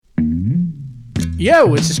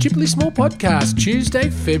Yo, it's a Stupidly Small podcast,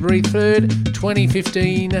 Tuesday, February 3rd,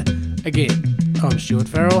 2015. Again, I'm Stuart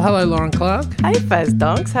Farrell. Hello, Lauren Clark. Hey, Faz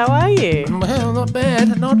Donks, how are you? Well, not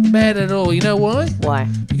bad. Not bad at all. You know why? Why?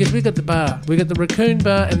 Because we got the bar. We got the Raccoon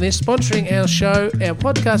Bar, and they're sponsoring our show, our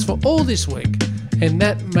podcast for all this week. And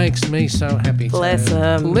that makes me so happy. Bless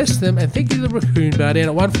them. Bless them. And thank you to the Raccoon Bar down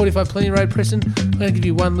at 145 Plenty Road, Preston. I'm going to give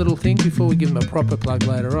you one little thing before we give them a proper plug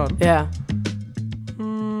later on. Yeah.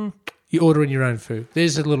 You're ordering your own food.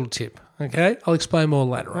 There's a little tip, okay? I'll explain more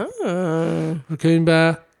later on. Raccoon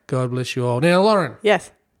Bar, God bless you all. Now, Lauren.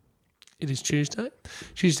 Yes. It is Tuesday.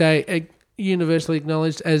 Tuesday, universally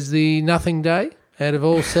acknowledged as the nothing day out of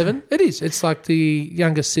all seven. It is. It's like the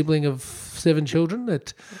youngest sibling of 7 children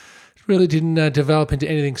that really didn't develop into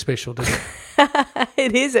anything special, did it?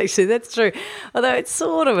 It is actually, that's true. Although it's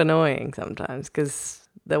sort of annoying sometimes because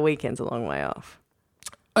the weekend's a long way off.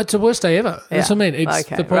 It's the worst day ever. That's what I mean. It's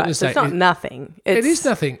the pointless So day. it's not nothing. It is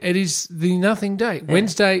nothing. It is the nothing day. Yeah.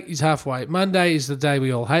 Wednesday is halfway. Monday is the day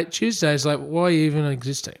we all hate. Tuesday is like, why are you even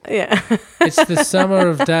existing? Yeah. It's the summer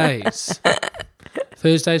of days.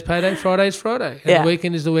 Thursday's payday, Friday's Friday. And the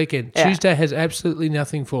weekend is the weekend. Yeah. Tuesday has absolutely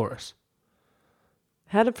nothing for us.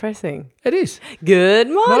 How depressing. It is. Good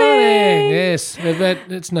morning. Yes. But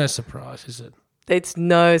it's no surprise, is it? It's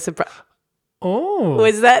no surprise. Oh.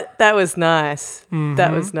 That was nice. Mm-hmm.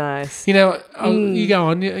 That was nice. You know, you go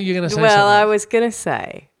on. You're going to say something. Well, I was going to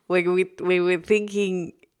say, we were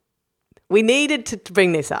thinking we needed to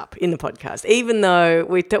bring this up in the podcast, even though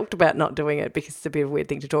we talked about not doing it because it's a bit of a weird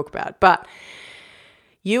thing to talk about. But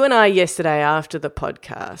you and I yesterday after the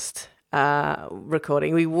podcast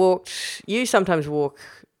recording, you sometimes walk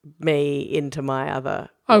me into my other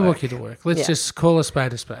I work. walk you to work. Let's just call a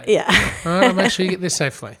spade a spade. Yeah. All right, I'll make sure you get there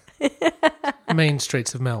safely. Mean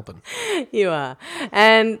streets of Melbourne. You are.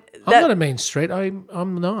 And I'm not a mean street.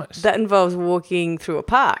 I'm nice. That involves walking through a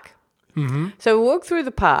park. Mm-hmm. So we walk through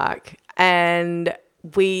the park and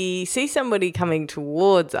we see somebody coming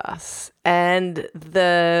towards us and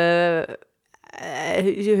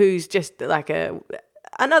who's just like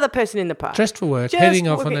another person in the park. Dressed for work, heading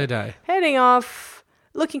off on their day. Heading off,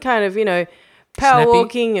 looking kind of, power Snappy.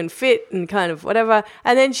 walking and fit and kind of whatever.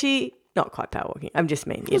 And then not quite power walking. I'm just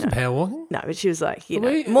mean, Wasn't power walking? No, but she was like,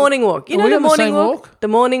 morning walk. You know the morning walk? The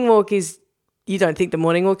morning walk is, you don't think the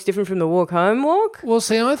morning walk's different from the walk home walk? Well,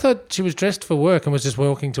 see, I thought she was dressed for work and was just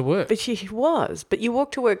walking to work. But she was. But you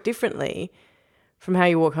walk to work differently from how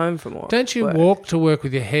you walk home from work. Don't you walk to work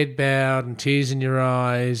with your head bowed and tears in your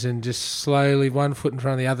eyes and just slowly one foot in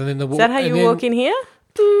front of the other? Is that how you walk in here?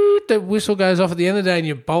 The whistle goes off at the end of the day and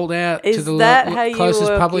you bolt out to the how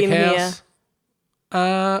closest you public in house. Here?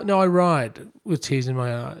 No, I ride with tears in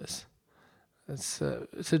my eyes. It's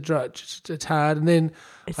a drudge. It's hard, and then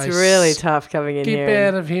it's really tough coming in here.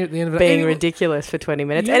 Get out of here at the end of it. Being ridiculous for 20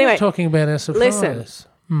 minutes. You're anyway, talking about our surprise.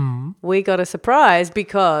 Listen, we got a surprise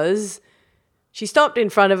because she stopped in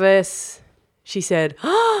front of us. She said,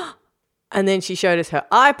 "Oh," and then she showed us her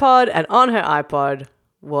iPod, and on her iPod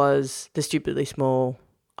was the Stupidly Small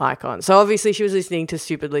icon. So obviously she was listening to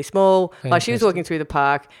Stupidly Small while she was walking through the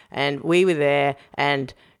park and we were there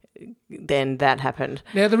and then that happened.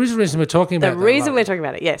 Now the reason we're talking about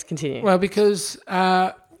it, yes, continue. Well, because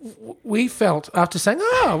we felt after saying,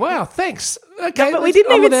 oh, wow, thanks. Okay, no, but we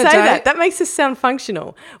didn't even say that. That makes us sound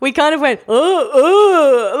functional. We kind of went,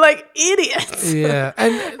 like idiots. Yeah.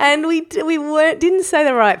 And we didn't say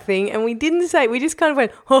the right thing and we just kind of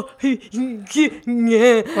went,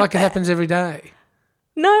 like it happens every day.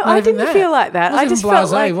 No, I didn't feel like that. I just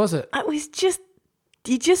felt like, was it? I was just,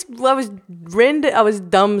 I was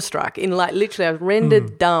dumbstruck in literally I was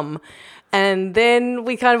rendered dumb. And then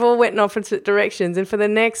we kind of all went in opposite directions. And for the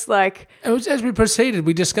next it was, as we proceeded,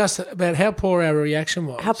 we discussed about how poor our reaction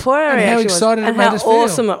was. How poor our reaction was. How excited it made us feel. And how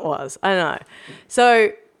awesome it was. I know.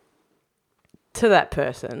 So to that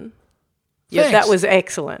person, that was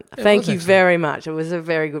excellent. Thank you very much. It was a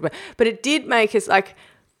very good one. But it did make us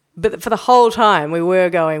but for the whole time we were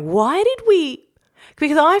going, why did we?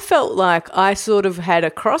 Because I felt like I sort of had a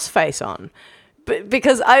crossface on. But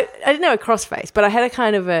because I didn't have a crossface, but I had a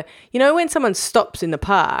kind of when someone stops in the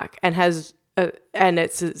park and has and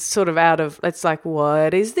it's sort of it's like,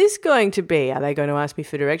 what is this going to be? Are they going to ask me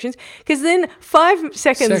for directions? Because then 5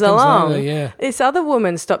 seconds along, later, this other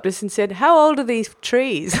woman stopped us and said, how old are these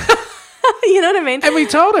trees? You know what I mean? And we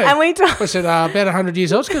told her. We said, about 100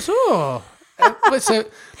 years old. She goes, so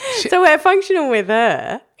we're functional with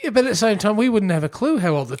her. Yeah, but at the same time, we wouldn't have a clue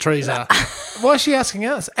how old the trees are. Why is she asking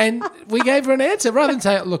us? And we gave her an answer rather than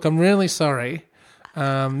say, look, I'm really sorry.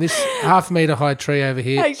 This half-metre high tree over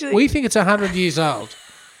here, we think it's 100 years old.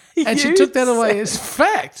 And she took that away as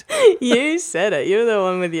fact. You said it. You're the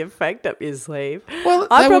one with your fact up your sleeve. Well,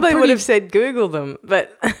 I probably would have said Google them,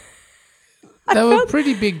 but they were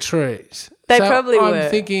pretty big trees. They probably were.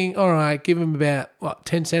 I'm thinking, all right, give them about,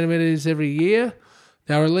 10 centimetres every year.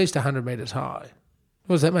 They were at least 100 metres high.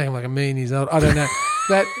 What does that make them, like 1 million years old? I don't know.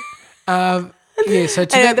 But, so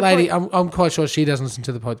to that lady, I'm quite sure she doesn't listen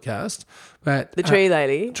to the podcast. But the tree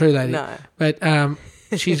lady? Tree lady. No. But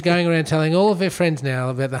she's going around telling all of her friends now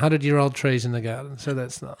about the 100-year-old trees in the garden. So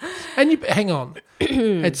that's not. And hang on.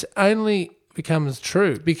 It's only becomes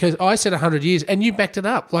true because I said 100 years and you backed it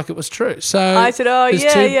up like it was true. So I said,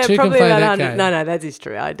 two probably can play about that 100. game. No, that is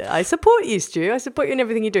true. I support you, Stu. I support you in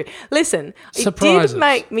everything you do. Listen, Surprises. It did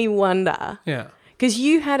make me wonder. Yeah. Because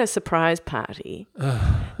you had a surprise party.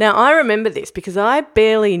 Now, I remember this because I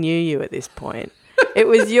barely knew you at this point. It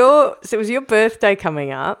was your birthday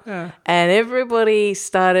coming up,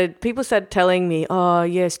 and people started telling me, oh,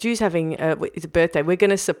 yeah, Stu's having it's a birthday. We're going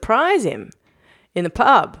to surprise him in the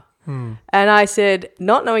pub. And I said,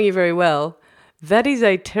 not knowing you very well, that is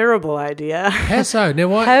a terrible idea. How so? Now,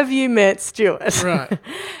 why? Have you met Stuart? Right.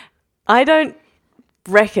 I don't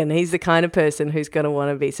reckon he's the kind of person who's going to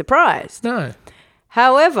want to be surprised. No.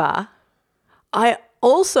 However, I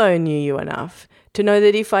also knew you enough to know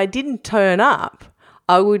that if I didn't turn up,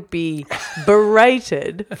 I would be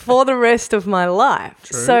berated for the rest of my life.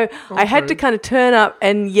 True. So I had to kind of turn up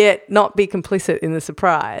and yet not be complicit in the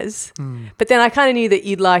surprise. But then I kind of knew that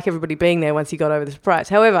you'd like everybody being there once you got over the surprise.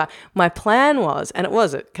 However, my plan was, and it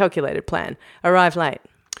was a calculated plan, arrive late.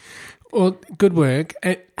 Well, good work.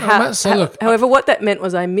 However, what that meant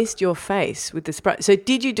was I missed your face with the surprise. So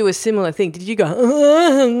did you do a similar thing? Did you go?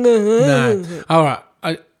 No. All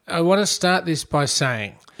right. I want to start this by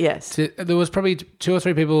saying, yes, there was probably 2 or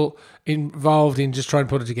 3 people involved in just trying to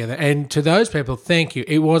put it together, and to those people, thank you.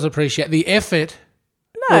 It was appreciated. The effort.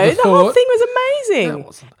 No, the whole thing was amazing. No, it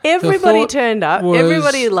wasn't. Everybody turned up.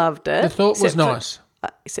 Everybody loved it. The thought was nice,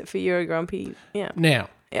 except for Euro Grumpy. Yeah. Now,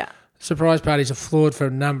 surprise parties are flawed for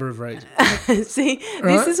a number of reasons. See,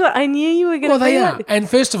 this is what I knew you were going to. Well, they are. And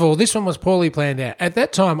first of all, this one was poorly planned out. At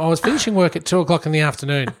that time, I was finishing work at 2:00 in the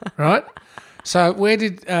afternoon. Right. So where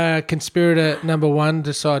did conspirator number 1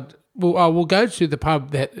 decide, we'll go to the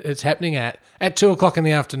pub that it's happening at 2:00 in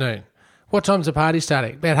the afternoon. What time's the party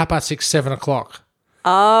starting? About 6:30, 7 o'clock.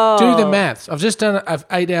 Oh. Do the maths. I've just done an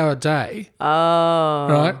 8-hour day. Oh.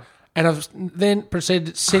 Right? And I've then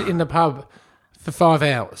proceeded to sit in the pub for 5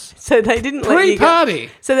 hours. So they didn't let you go.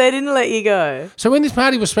 Pre-party. So they didn't let you go. So when this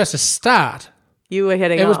party was supposed to start, you were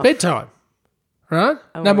heading off. It was bedtime. Right?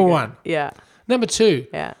 Number 1. Yeah. Number 2.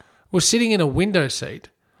 Yeah. Was sitting in a window seat,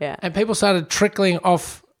 and people started trickling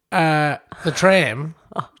off the tram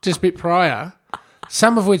just a bit prior,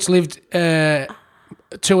 some of which lived 2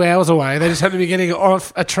 hours away. They just happened to be getting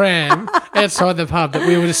off a tram outside the pub that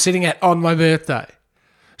we were just sitting at on my birthday.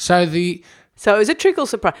 So it was a trickle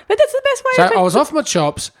surprise. But that's the best way So I was off my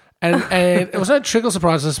chops, and it was no trickle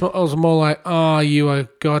surprise. It was more like, oh, you're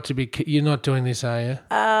not doing this, are you?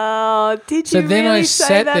 Oh, did you then really I say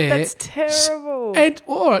sat that? there, That's terrible. And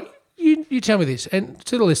all right, you tell me this, and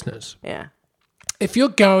to the listeners. Yeah. If you're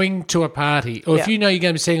going to a party, or if you know you're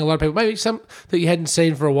going to be seeing a lot of people, maybe some that you hadn't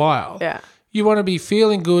seen for a while, you want to be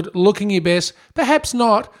feeling good, looking your best, perhaps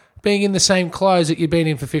not being in the same clothes that you've been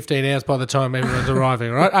in for 15 hours by the time everyone's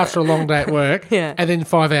arriving, right? After a long day at work, and then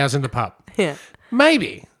 5 hours in the pub. Yeah.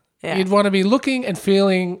 Maybe. Yeah. You'd want to be looking and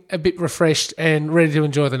feeling a bit refreshed and ready to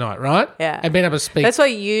enjoy the night, right? Yeah. And being able to speak. That's why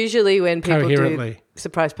usually when people do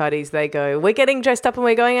surprise parties, they go, we're getting dressed up and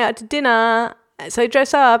we're going out to dinner. So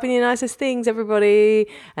dress up in your nicest things, everybody.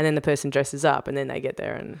 And then the person dresses up and then they get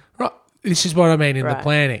there and... Right. This is what I mean in the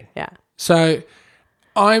planning. Yeah. So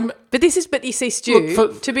But you see,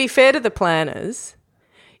 Stu, to be fair to the planners...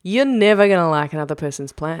 You're never going to like another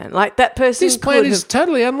person's plan. Like that person. This plan is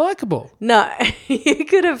totally unlikable. No, you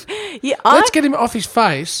could have. Yeah, let's get him off his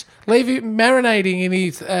face, leave him marinating in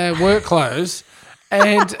his work clothes,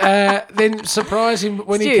 and then surprise him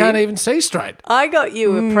when he can't even see straight. I got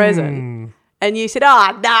you a present, and you said,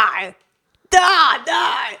 "Oh no."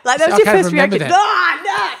 Like that was your first reaction.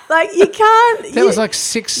 No. Like you can't. That was like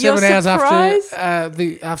 6-7 hours after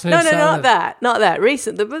the afternoon. No, not that.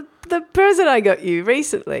 Recent, the present I got you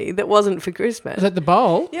recently that wasn't for Christmas. Was that the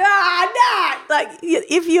bowl? Yeah, no. Like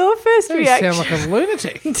if your first reaction. You sound like a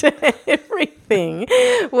lunatic to everything,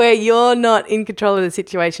 where you're not in control of the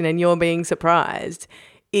situation and you're being surprised,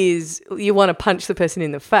 is you want to punch the person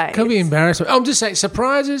in the face. Could be embarrassing. I'm just saying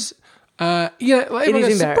surprises. Like it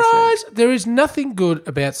is surprise. There is nothing good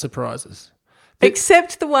about surprises,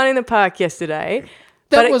 except the one in the park yesterday.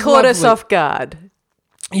 But it caught us off guard.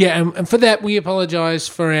 Yeah, and for that we apologise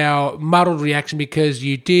for our muddled reaction because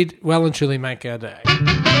you did well and truly make our day.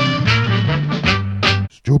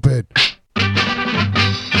 Stupid.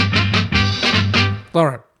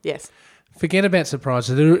 Lauren. Yes. Forget about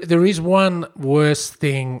surprises. There is one worse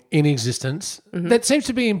thing in existence that seems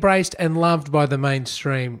to be embraced and loved by the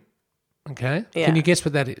mainstream. Okay? Yeah. Can you guess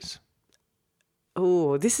what that is?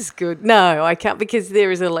 Oh, this is good. No, I can't because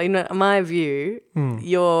there is in my view,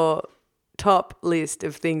 your top list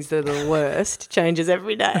of things that are the worst changes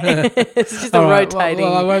every day. It's just All a right, rotating.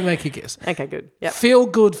 Well, I won't make you guess. Okay, good. Yep. Feel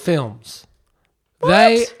good films.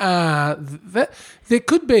 They are. There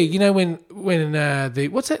could be, you know, when the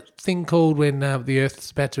what's that thing called when the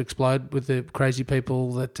Earth's about to explode with the crazy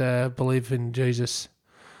people that believe in Jesus?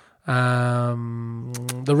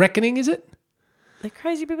 The Reckoning, is it? The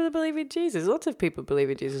crazy people that believe in Jesus. Lots of people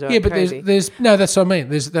believe in Jesus. Yeah, but crazy. there's no. That's what I mean.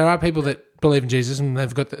 There are people that believe in Jesus and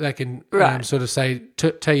they can Right. sort of say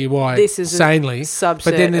tell you why This is a sanely. subset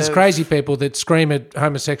But then there's of- crazy people that scream at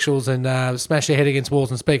homosexuals and smash their head against walls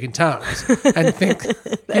and speak in tongues and think,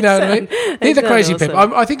 you know what I mean? They're the sound crazy awesome.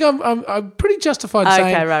 people. I think I'm pretty justified in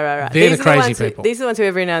saying Okay, right. they're These the are crazy ones people. These are the ones who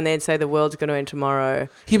every now and then say the world's going to end tomorrow.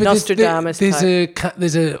 Yeah, but Nostradamus. There's type.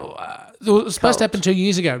 it was supposed to happen 2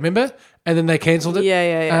 years ago, remember? And then they cancelled it.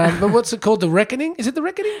 Yeah. But what's it called? The Reckoning? Is it the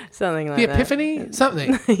Reckoning? Something like The that. Epiphany?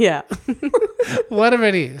 Something. Yeah. Whatever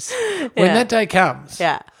it is. When Yeah. that day comes,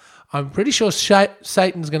 Yeah. I'm pretty sure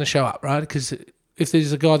Satan's going to show up, right? Because if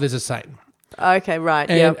there's a God, there's a Satan. Okay, right.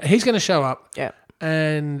 And Yep. he's going to show up Yep.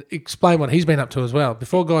 and explain what he's been up to as well.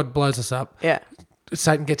 Before God blows us up, Yeah.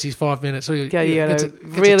 Satan gets his 5 minutes. So Yeah, you gets got a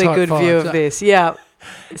gets really tight good five. view of So- this. Yeah.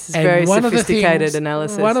 This is and very one of the sophisticated things-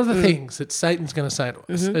 analysis. One of the things that Satan's going to say to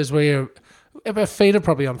us is our feet are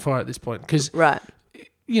probably on fire at this point because, Right.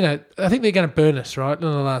 you know, I think they're going to burn us, right, on the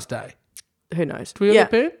last day. Who knows? Do we all yeah.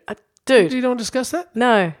 get burned? Dude, Do you want to discuss that?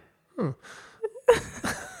 no. no,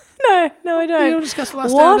 I Do you want don't. to discuss the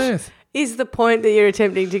last What day on Earth? is the point that you're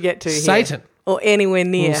attempting to get to here? Satan. Or anywhere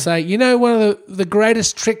near. We'll say, you know, one of the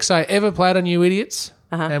greatest tricks I ever played on you idiots?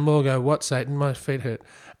 Uh-huh. And we'll go, what, Satan? My feet hurt.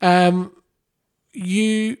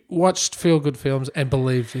 You watched feel-good films and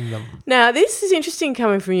believed in them. Now, this is interesting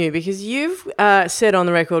coming from you because you've said on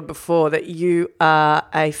the record before that you are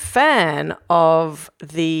a fan of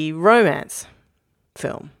the romance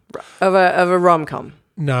film, of a rom-com.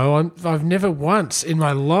 No, I've never once in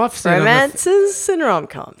my life said Romances and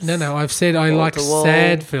rom-coms. No, I've said I like Wall-to-wall.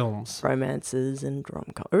 sad films. Romances and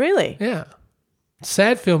rom-com. Really? Yeah.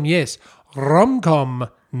 Sad film, yes. Rom-com,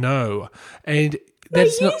 no. And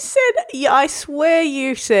that's you not... said, I swear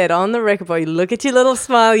you said on the record, boy, look at your little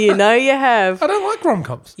smile, you know you have. I don't like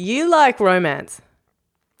rom-coms. You like romance.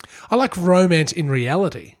 I like romance in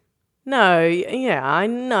reality. No, yeah, I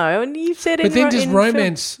know. And you've said it But then does in film.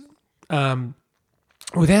 romance...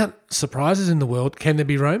 without surprises in the world, can there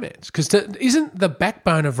be romance? Because isn't the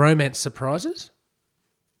backbone of romance surprises?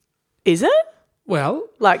 Is it? Well,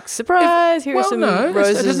 Like, surprise, here are some no,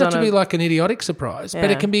 roses it doesn't have on to be a... like an idiotic surprise, but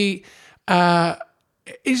Yeah. it can be.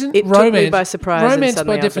 Isn't It took romance me by surprise and Romance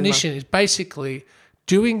suddenly by I was in definition is basically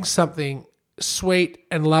doing something sweet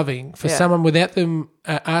and loving for Yeah. someone without them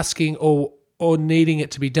asking or needing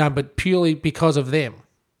it to be done, but purely because of them.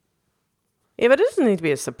 Yeah, but it doesn't need to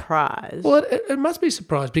be a surprise. Well, it must be a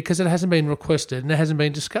surprise because it hasn't been requested and it hasn't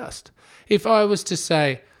been discussed. If I was to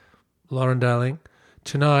say, Lauren, darling,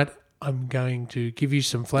 tonight I'm going to give you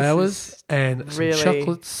some flowers and some really-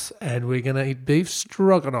 chocolates and we're going to eat beef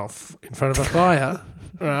stroganoff in front of a fire,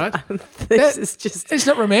 right? This is just... It's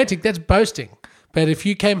not romantic, that's boasting. But if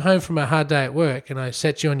you came home from a hard day at work and I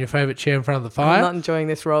sat you on your favourite chair in front of the fire, I'm not enjoying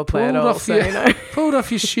this role play at pulled all, off so your, you know. pulled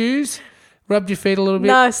off your shoes, rubbed your feet a little bit.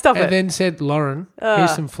 No, stop and it. then said, Lauren,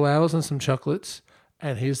 here's some flowers and some chocolates,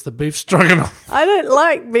 and here's the beef stroganoff. I don't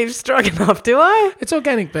like beef stroganoff, do I? It's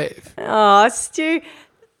organic beef. Oh, Stu,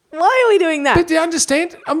 why are we doing that? But do you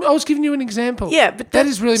understand? I was giving you an example. Yeah, but that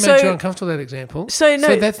has really so- made you uncomfortable, that example. So, no-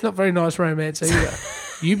 So that's not very nice romance either.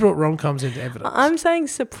 You brought rom-coms into evidence. I'm saying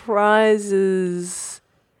surprises.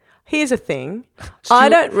 Here's the thing. I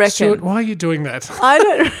don't reckon... Stuart, why are you doing that? I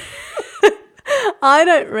don't... I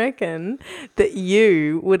don't reckon that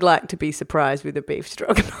you would like to be surprised with a beef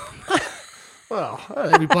stroganoff. Well,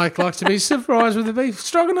 every bloke likes to be surprised with the beef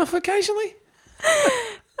stroganoff occasionally.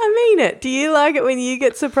 I mean it. Do you like it when you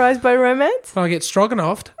get surprised by romance? If I get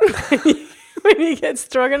stroganoffed. When you get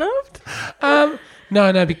stroganoffed?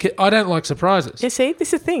 No, because I don't like surprises. Yeah, see,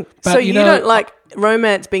 this is the thing. But, So you you know, don't like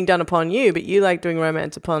romance being done upon you, but you like doing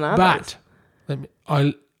romance upon others. But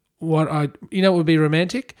you know what would be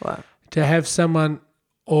romantic? What? To have someone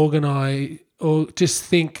organise or just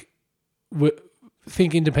think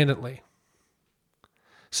independently.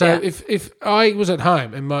 So Yeah. if I was at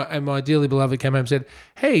home and my dearly beloved came home and said,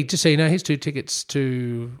 "Hey, just so you know, here's 2 tickets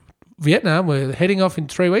to Vietnam. We're heading off in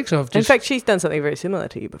 3 weeks." In fact, she's done something very similar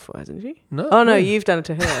to you before, hasn't she? No. Oh, no, when? you've done it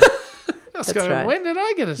to her. That's right. When did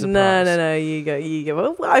I get a surprise? No. You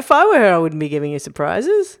go. Well, if I were her, I wouldn't be giving you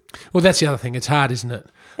surprises. Well, that's the other thing. It's hard, isn't it?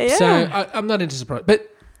 Yeah. So I'm not into surprise. But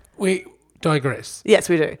we digress. Yes,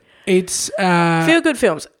 we do. It's Feel good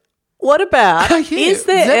films. What about, Yeah, is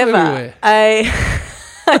there is that where we ever were?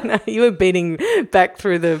 I know, you were beating back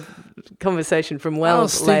through the conversation from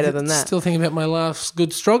later than that. Still thinking about my last good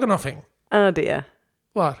stroganoffing. Oh, dear.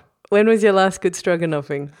 What? When was your last good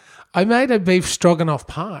stroganoffing? I made a beef stroganoff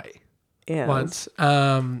pie Yeah. once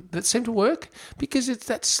that seemed to work because it's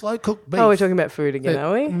that slow cooked beef. Oh, we're talking about food again, that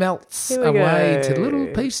are we? melts Here we away go. to little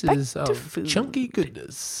pieces Back to of food. chunky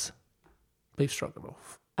goodness. Beef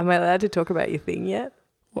stroganoff. Am I allowed to talk about your thing yet?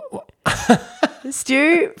 What?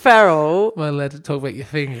 Stu Farrell. Am I allowed to talk about your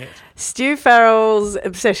thing yet? Stu Farrell's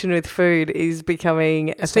obsession with food is becoming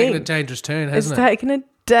It's a thing. taken a dangerous turn, It's hasn't it? taken a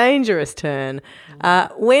dangerous turn.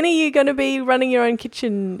 When are you going to be running your own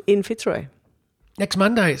kitchen in Fitzroy? Next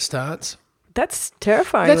Monday it starts. That's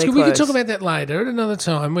terrifying. That's good. We can talk about that later at another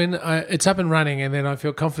time when it's up and running and then I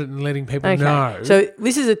feel confident in letting people know. So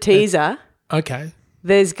this is a teaser. Okay.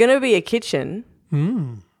 There's going to be a kitchen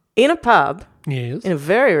in a pub, Yes. in a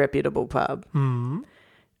very reputable pub,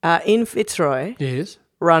 in Fitzroy, Yes.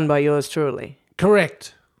 run by yours truly.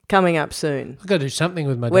 Correct. Coming up soon. I've got to do something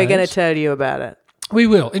with my We're days. going to tell you about it. We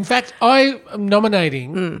will. In fact, I am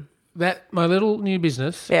nominating that my little new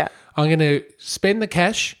business. Yeah. I'm going to spend the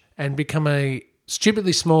cash and become a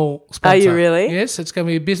stupidly small sponsor. Are you really? Yes, it's going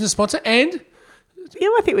to be a business sponsor and Yeah,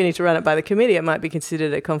 I think we need to run it by the committee. It might be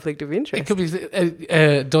considered a conflict of interest. it could be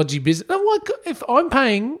a dodgy business. No, what, if I'm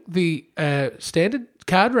paying the standard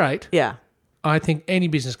card rate, Yeah, I think any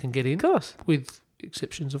business can get in. of course. With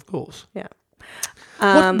exceptions, of course. Yeah.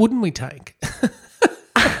 What wouldn't we take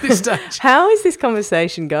at this stage? How is this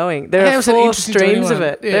conversation going? There are How's it 4 interesting to streams of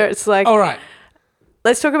anyone? it. Yeah. There, it's like, All right.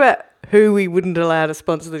 let's talk about who we wouldn't allow to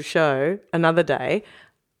sponsor the show another day.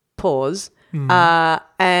 Pause.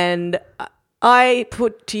 And I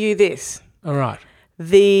put to you this. All right.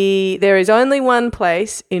 There is only one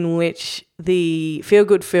place in which the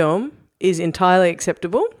feel-good film is entirely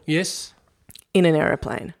acceptable, Yes. in an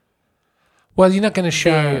aeroplane. Well, you're not going to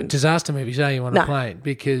show Then- disaster movies, are you, on No. a plane?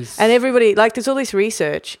 Because And everybody, like, there's all this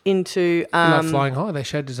research into... like Flying High, they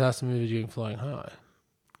showed disaster movies during Flying High.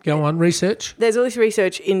 Go on, research. There's all this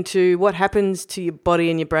research into what happens to your body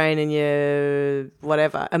and your brain and your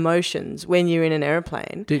whatever emotions when you're in an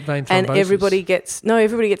airplane. Deep vein thrombosis. And everybody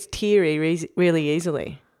gets teary really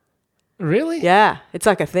easily. Really? Yeah, it's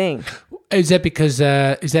like a thing. Is that because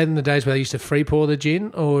is that in the days where they used to free pour the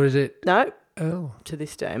gin, or is it? No, Oh, to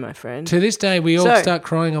this day, my friend. to this day we all So, start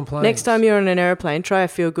crying on planes. Next time you're on an airplane, try a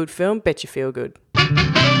feel-good film. Bet you feel good.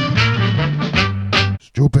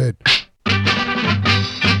 Stupid.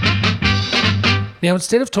 Now,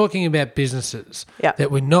 instead of talking about businesses Yeah.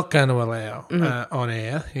 that we're not going to allow on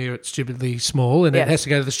air here at Stupidly Small, and Yes. it has to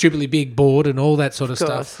go to the Stupidly Big board and all that sort of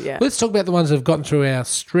course, stuff, yeah. let's talk about the ones that have gotten through our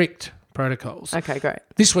strict protocols. Okay, great.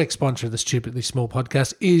 This week's sponsor of the Stupidly Small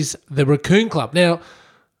podcast is the Raccoon Club. Now,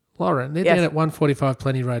 Lauren, they're Yes. down at 145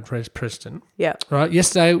 Plenty Road, Preston. Yeah. Right.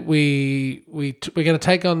 Yesterday, we're going to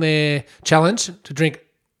take on their challenge to drink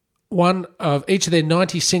one of each of their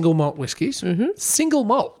 90 single malt whiskies. Mm-hmm. Single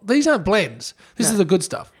malt. These aren't blends. This is the good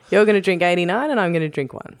stuff. You're going to drink 89 and I'm going to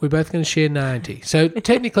drink 1. We're both going to share 90. So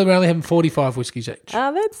technically, we're only having 45 whiskies each.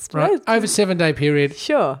 Oh, that's Right. right. Over a 7-day period.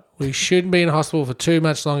 Sure. We shouldn't be in hospital for too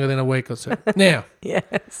much longer than a week or so. Now,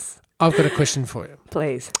 Yes. I've got a question for you.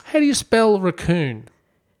 Please. How do you spell raccoon?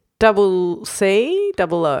 Double C,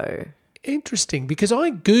 double O. Interesting, because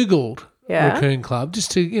I Googled Yeah. Raccoon Club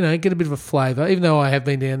just to, get a bit of a flavour, even though I have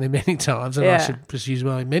been down there many times and I Yeah. should just use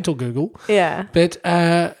my mental Google. Yeah. But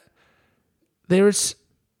there is,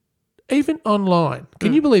 even online,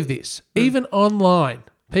 can you believe this? Even online,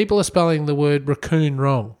 people are spelling the word raccoon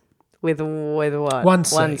wrong. With what? One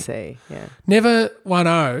C. 1 C. Yeah. Never 1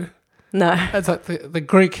 O. No. That's like the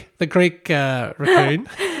Greek raccoon.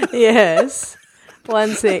 Yes. 1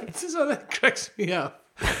 C. This is what that cracks me up.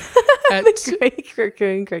 Greek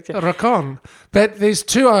raccoon. Correct. Raccoon. But there's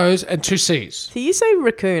 2 O's and 2 C's. So you say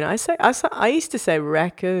raccoon. I used to say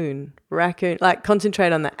raccoon. Raccoon. Like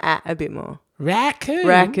concentrate on the a bit more. Raccoon.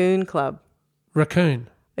 Raccoon Club. Raccoon.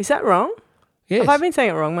 Is that wrong? Yes. Have I been saying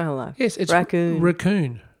it wrong my whole life? Yes, it's raccoon.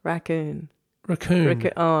 Raccoon. Raccoon. Raccoon.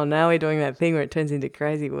 Raccoon. Oh, now we're doing that thing where it turns into a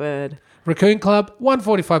crazy word. Raccoon Club,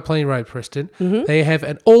 145 Plenty Road, Preston. Mm-hmm. They have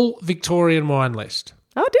an all Victorian wine list.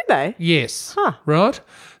 Oh, did they? Yes. Huh. Right?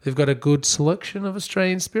 They've got a good selection of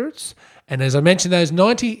Australian spirits. And as I mentioned, those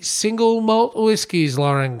 90 single malt whiskies,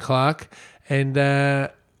 Lauren Clark. And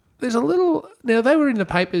there's a little... Now, they were in the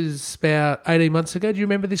papers about 18 months ago. Do you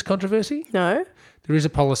remember this controversy? No. There is a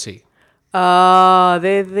policy. Oh,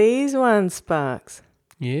 they're these ones, Sparks.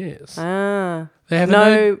 Yes. Ah. They have no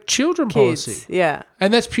no children kids. policy. Yeah.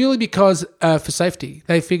 And that's purely because for safety.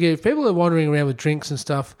 They figure if people are wandering around with drinks and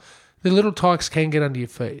stuff, the little tykes can get under your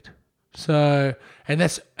feet. So,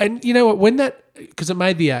 and you know what, when that, because it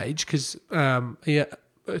made the age, because a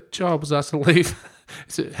child was asked to leave,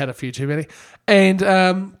 it had a few too many,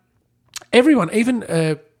 and everyone,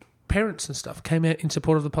 even parents and stuff, came out in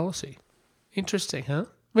support of the policy. Interesting, huh?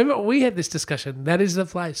 Remember, we had this discussion. That is the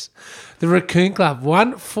place. The Raccoon Club,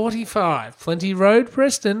 145 Plenty Road,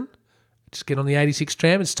 Preston. Just get on the 86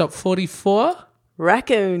 tram and stop 44.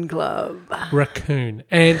 Raccoon Club. Raccoon.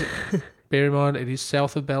 And bear in mind, it is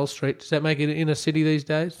south of Bell Street. Does that make it inner city these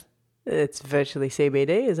days? It's virtually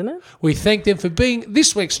CBD, isn't it? We thank them for being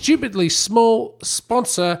this week's stupidly small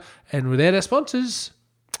sponsor. And without our sponsors,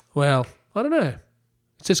 well, I don't know.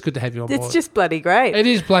 It's just good to have you on board. It's just bloody great. It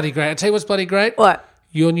is bloody great. I'll tell you what's bloody great. What?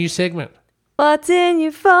 Your new segment. What's in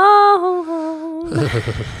your phone?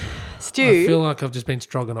 Stu. I feel like I've just been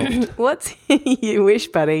stroganoffed. What's you wish,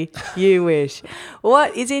 buddy? You wish.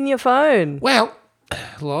 What is in your phone? Well,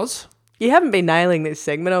 Loz. You haven't been nailing this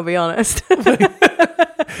segment, I'll be honest.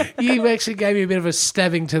 You actually gave me a bit of a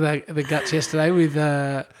stabbing to the guts yesterday with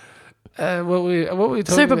what were we talking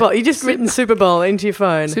Super Bowl. about? You just written Super Bowl into your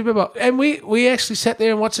phone. Super Bowl. And we actually sat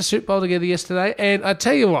there and watched the Super Bowl together yesterday. And I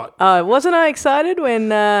tell you what. Wasn't I excited when...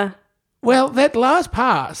 well, that last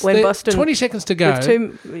pass, when Boston... 20 seconds to go.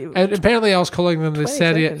 And apparently I was calling them the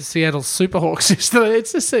Seattle Superhawks yesterday.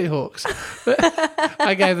 It's the Seahawks. But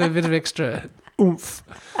I gave them a bit of extra oomph.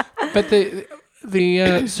 But the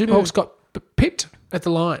Superhawks got pipped at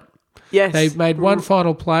the line. Yes. They made one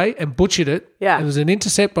final play and butchered it. Yeah. And it was an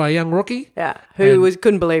intercept by a young rookie. Yeah, who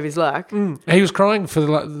couldn't believe his luck. He was crying for the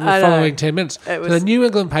following 10 minutes. So the New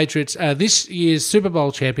England Patriots are this year's Super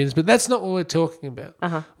Bowl champions, but that's not what we're talking about.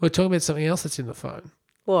 Uh-huh. We're talking about something else that's in the phone.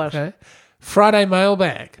 What? Okay. Friday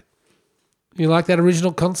mailbag. You like that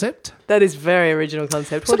original concept? That is very original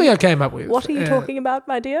concept. Something I came up with. What are you talking about,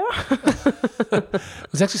 my dear? It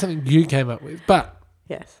was actually something you came up with. But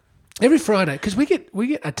yes. Every Friday, because we get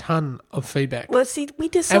a ton of feedback. Well, see, we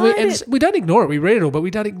decided... And we don't ignore it. We read it all, but we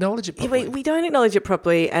don't acknowledge it properly. We don't acknowledge it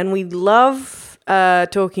properly, and we love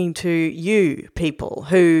talking to you people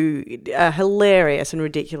who are hilarious and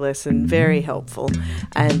ridiculous and very helpful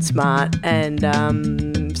and smart and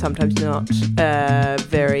sometimes not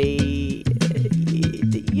very...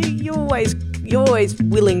 You're always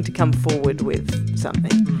willing to come forward with something.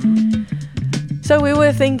 Mm-hmm. So we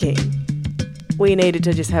were thinking... we needed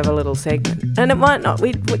to just have a little segment. And it might not,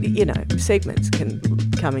 segments can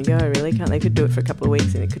come and go, really, can't they? Could do it for a couple of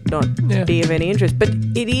weeks and it could not be of any interest. But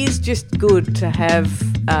it is just good to have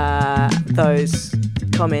those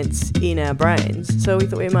comments in our brains. So we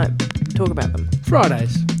thought we might talk about them.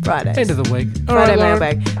 Fridays. End of the week. Friday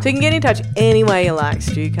mailbag. So you can get in touch any way you like,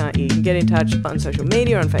 Stu, can't you? You can get in touch on social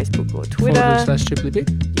media, on Facebook or Twitter.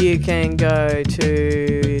 /triply-big. You can go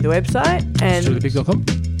to the website and... triply-big.com.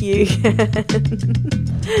 You can...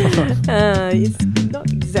 it's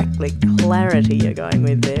not exactly clarity you're going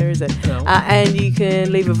with there, is it? No. And you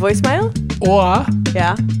can leave a voicemail. Or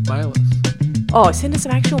mail us. Oh, send us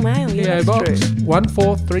some actual mail. Yeah, that's box true.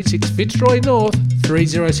 1436 Fitzroy North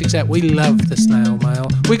 3068. We love the snail mail.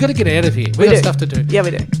 We've got to get out of here. We've got stuff to do. Yeah,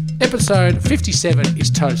 we do. Episode 57 is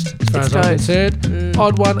toast, as far as I'm concerned.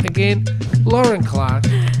 Odd one again. Lauren Clark.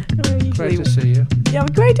 Great to see you. Yeah,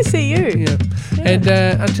 great to see you. Yeah. And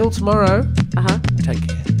until tomorrow, take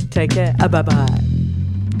care. Take care. Bye-bye.